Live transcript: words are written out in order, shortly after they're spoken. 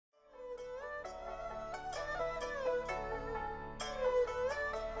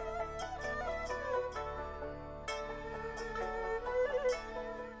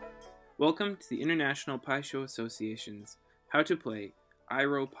Welcome to the International Pai Sho Association's How to Play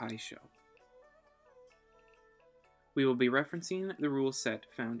Iroh Pai Sho. We will be referencing the rule set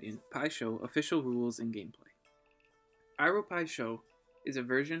found in Pai Sho Official Rules and Gameplay. Iroh Pai Sho is a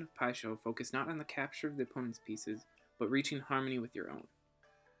version of Pai Sho focused not on the capture of the opponent's pieces, but reaching harmony with your own.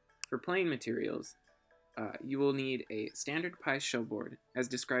 For playing materials, you will need a standard Pai Sho board, as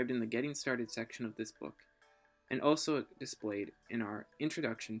described in the Getting Started section of this book, and also displayed in our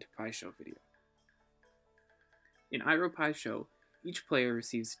Introduction to Pai Sho video. In Iroh Pai Sho, each player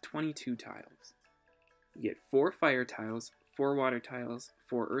receives 22 tiles. You get 4 fire tiles, 4 water tiles,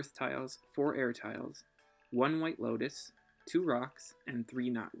 4 earth tiles, 4 air tiles, 1 white lotus, 2 rocks, and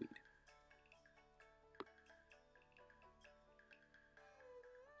 3 knotweed.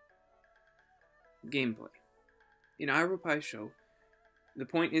 Gameplay. In Iroh Pai Sho, the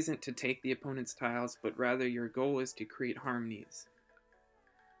point isn't to take the opponent's tiles, but rather your goal is to create harmonies.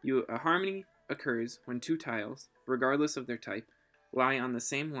 A harmony occurs when 2 tiles, regardless of their type, lie on the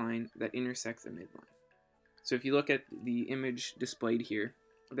same line that intersects a midline. So if you look at the image displayed here,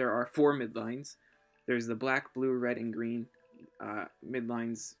 there are 4 midlines. There's the black, blue, red, and green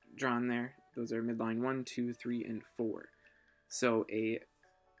midlines drawn there. Those are midline 1, 2, 3, and 4. So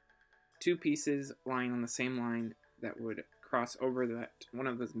 2 pieces lying on the same line that would cross over that one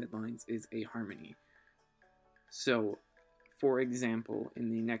of those midlines is a harmony. So, for example, in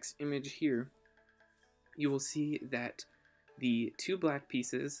the next image here, you will see that the 2 black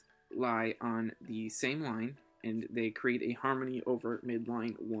pieces lie on the same line, and they create a harmony over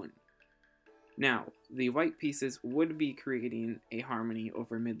midline 1. Now, the white pieces would be creating a harmony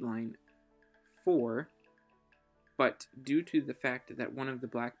over midline 4, but due to the fact that one of the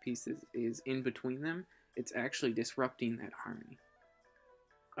black pieces is in between them, it's actually disrupting that harmony.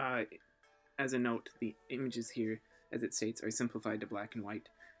 As a note, the images here, as it states, are simplified to black and white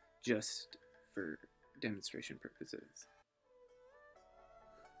just for demonstration purposes.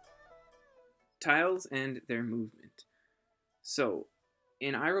 Tiles and their movement. So,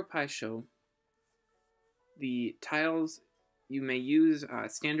 in Iroh Pai Sho, the tiles, you may use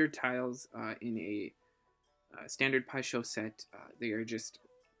standard tiles in a standard Pai Sho set. They are just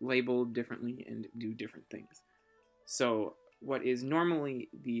labeled differently and do different things. So what is normally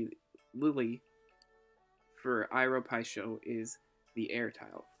the lily for Iroh Pai Sho is the air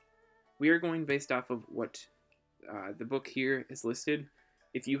tile. We are going based off of what the book here is listed.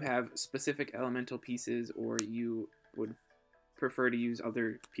 If you have specific elemental pieces or you would prefer to use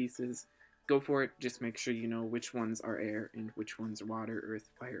other pieces, go for it. Just make sure you know which ones are air and which ones are water, earth,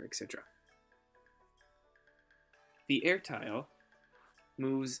 fire, etc. The air tile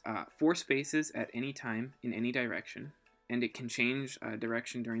moves 4 spaces at any time in any direction, and it can change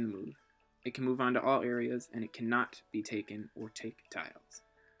direction during the move. It can move on to all areas, and it cannot be taken or take tiles.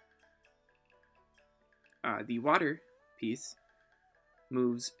 The water piece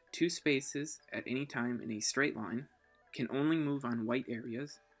moves 2 spaces at any time in a straight line, can only move on white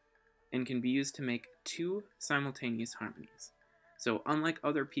areas, and can be used to make 2 simultaneous harmonies. So unlike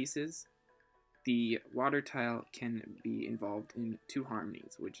other pieces, the water tile can be involved in 2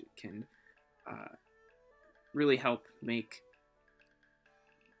 harmonies, which can really help make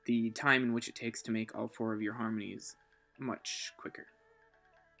the time in which it takes to make all 4 of your harmonies much quicker.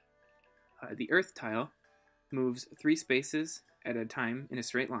 The earth tile moves 3 spaces at a time in a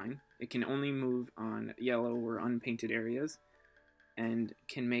straight line. It can only move on yellow or unpainted areas, and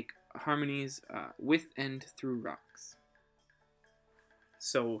can make harmonies with and through rocks.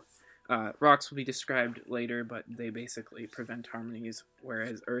 So, rocks will be described later, but they basically prevent harmonies,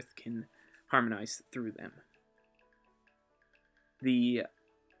 whereas earth can harmonize through them. The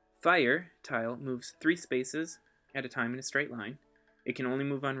fire tile moves 3 spaces at a time in a straight line. It can only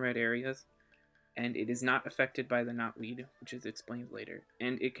move on red areas, and it is not affected by the knotweed, which is explained later,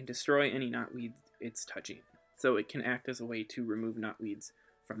 and it can destroy any knotweed it's touching, so it can act as a way to remove knotweeds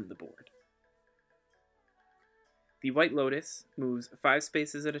from the board. The white lotus moves 5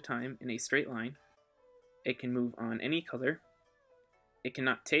 spaces at a time in a straight line. It can move on any color. It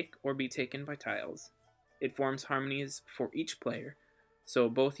cannot take or be taken by tiles. It forms harmonies for each player, so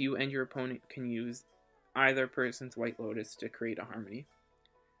both you and your opponent can use either person's white lotus to create a harmony.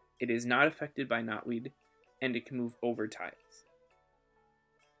 It is not affected by knotweed, and it can move over tiles.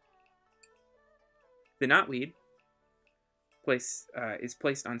 The knotweed is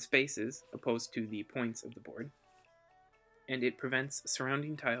placed on spaces opposed to the points of the board, and it prevents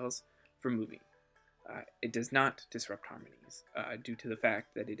surrounding tiles from moving. It does not disrupt harmonies due to the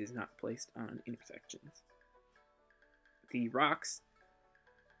fact that it is not placed on intersections. The rocks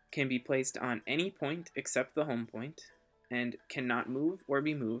can be placed on any point except the home point, and cannot move or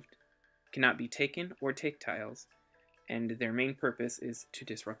be moved, cannot be taken or take tiles, and their main purpose is to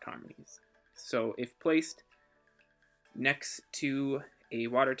disrupt harmonies. So if placed next to a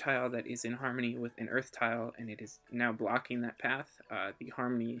water tile that is in harmony with an earth tile and it is now blocking that path, the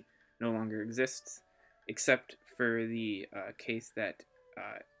harmony no longer exists, except for the case that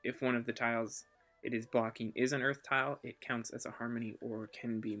if one of the tiles it is blocking is an earth tile, it counts as a harmony or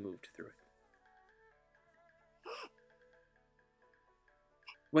can be moved through it.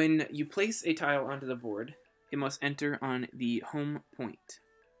 When you place a tile onto the board, it must enter on the home point.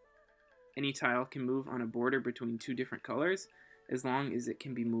 Any tile can move on a border between two different colors as long as it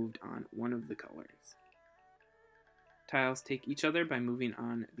can be moved on one of the colors. Tiles take each other by moving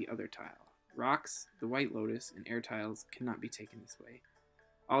on the other tile. Rocks, the white lotus, and air tiles cannot be taken this way.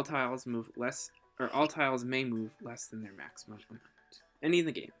 All tiles may move less than their maximum amount. Ending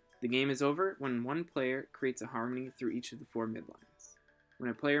the game. The game is over when one player creates a harmony through each of the 4 midlines. When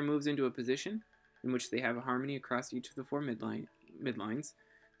a player moves into a position in which they have a harmony across each of the 4 midlines,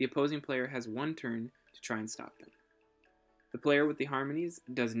 the opposing player has 1 turn to try and stop them. The player with the harmonies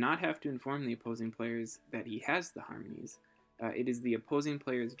does not have to inform the opposing players that he has the harmonies. It is the opposing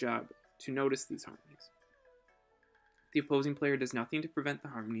player's job to notice these harmonies. If the opposing player does nothing to prevent the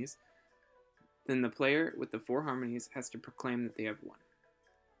harmonies, then the player with the 4 harmonies has to proclaim that they have won.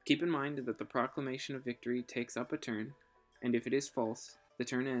 Keep in mind that the proclamation of victory takes up a turn, and if it is false, the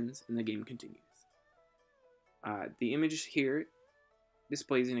turn ends and the game continues. The image here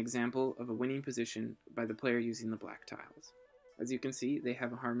displays an example of a winning position by the player using the black tiles. As you can see, they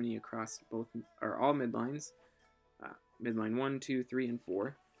have a harmony across all midlines, midline 1, 2, 3, and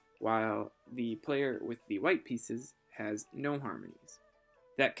 4, while the player with the white pieces has no harmonies.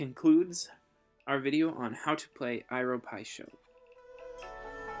 That concludes our video on how to play Iroh Pai Sho.